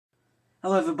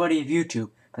Hello everybody of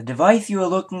YouTube. The device you are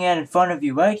looking at in front of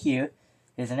you right here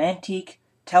is an antique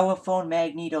telephone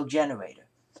magneto generator.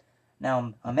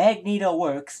 Now, a magneto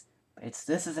works,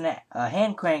 this is a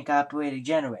hand crank operated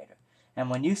generator.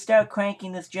 And when you start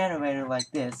cranking this generator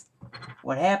like this,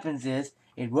 what happens is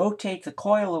it rotates a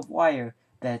coil of wire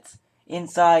that's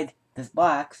inside this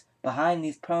box behind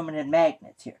these permanent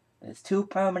magnets here. There's two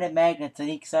permanent magnets on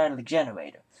each side of the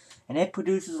generator. And it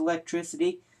produces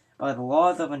electricity by the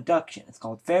laws of induction. It's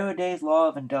called Faraday's law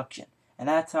of induction. And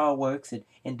that's how it works. It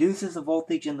induces a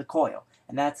voltage in the coil.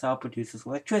 And that's how it produces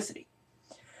electricity.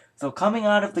 So coming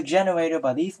out of the generator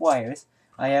by these wires,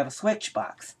 I have a switch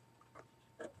box.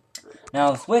 Now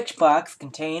the switch box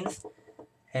contains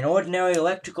an ordinary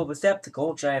electrical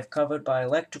receptacle, which I have covered by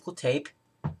electrical tape,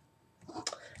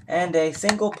 and a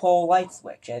single pole light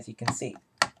switch, as you can see.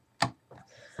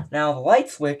 Now the light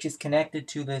switch is connected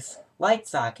to this light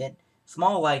socket,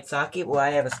 small light socket, where I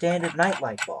have a standard night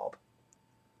light bulb,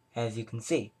 as you can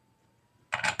see.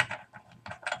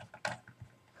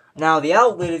 Now the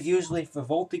outlet is usually for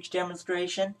voltage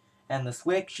demonstration, and the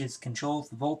switch controls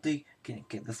the voltage.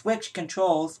 The switch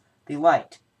controls the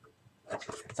light.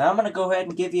 So I'm going to go ahead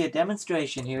and give you a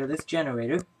demonstration here of this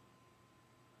generator.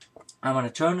 I'm going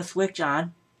to turn the switch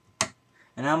on,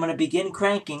 and I'm going to begin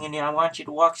cranking, and I want you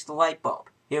to watch the light bulb.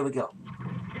 Here we go.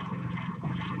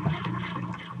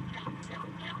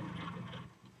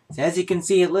 So as you can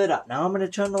see, it lit up. Now I'm going to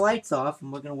turn the lights off,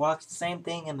 and we're going to watch the same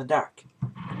thing in the dark.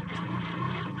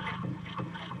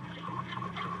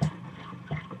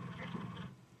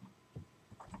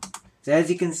 So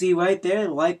as you can see right there,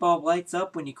 the light bulb lights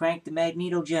up when you crank the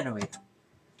magneto generator.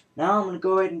 Now I'm going to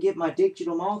go ahead and get my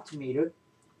digital multimeter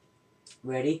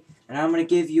ready, and I'm going to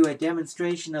give you a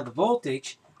demonstration of the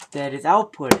voltage that is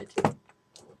outputted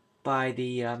by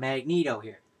the magneto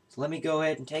here. So let me go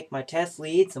ahead and take my test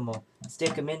leads, and we'll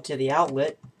stick them into the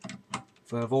outlet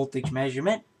for a voltage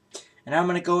measurement. And I'm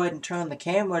going to go ahead and turn the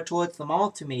camera towards the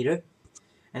multimeter,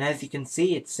 and as you can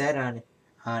see, it's set on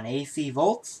AC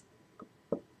volts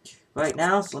right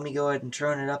now. So let me go ahead and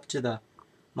turn it up to the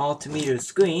multimeter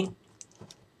screen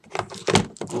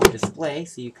or display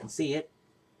so you can see it.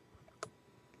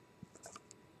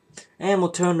 And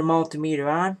we'll turn the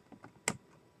multimeter on.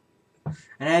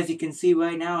 And as you can see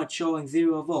right now, it's showing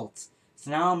 0 volts. So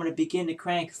now I'm going to begin to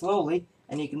crank slowly,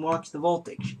 and you can watch the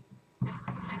voltage. And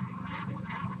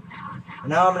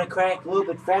now I'm going to crank a little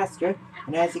bit faster,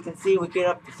 and as you can see, we get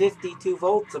up to 52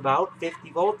 volts, about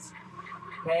 50 volts.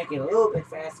 Crank it a little bit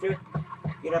faster,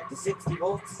 get up to 60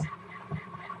 volts.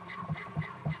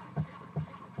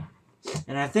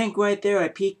 And I think right there I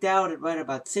peaked out at right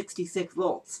about 66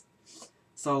 volts.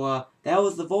 So that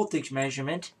was the voltage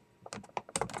measurement.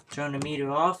 Turn the meter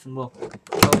off, and we'll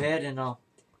go ahead and I'll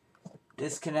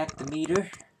disconnect the meter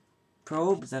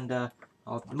probes, and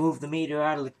I'll move the meter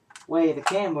out of the way of the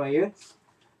camera here.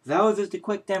 That was just a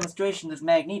quick demonstration of this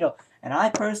magneto, and I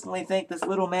personally think this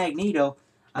little magneto,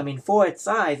 I mean, for its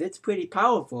size, it's pretty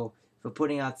powerful for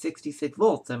putting out 66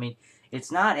 volts. I mean,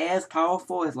 it's not as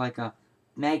powerful as like a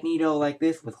magneto like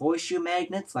this with horseshoe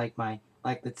magnets, like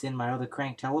that's in my other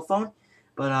crank telephone,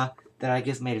 but that I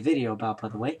just made a video about, by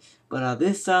the way. But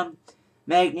this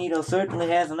magneto certainly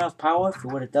has enough power for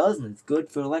what it does, and it's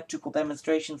good for electrical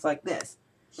demonstrations like this.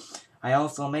 I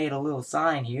also made a little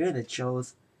sign here that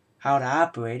shows how to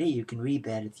operate it. You can read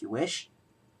that if you wish.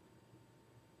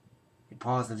 You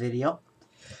pause the video.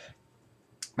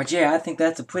 But yeah, I think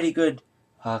that's a pretty good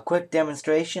quick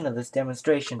demonstration of this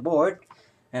demonstration board,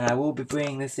 and I will be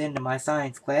bringing this into my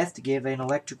science class to give an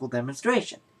electrical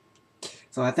demonstration.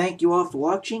 So I thank you all for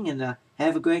watching, and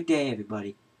have a great day,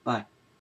 everybody. Bye.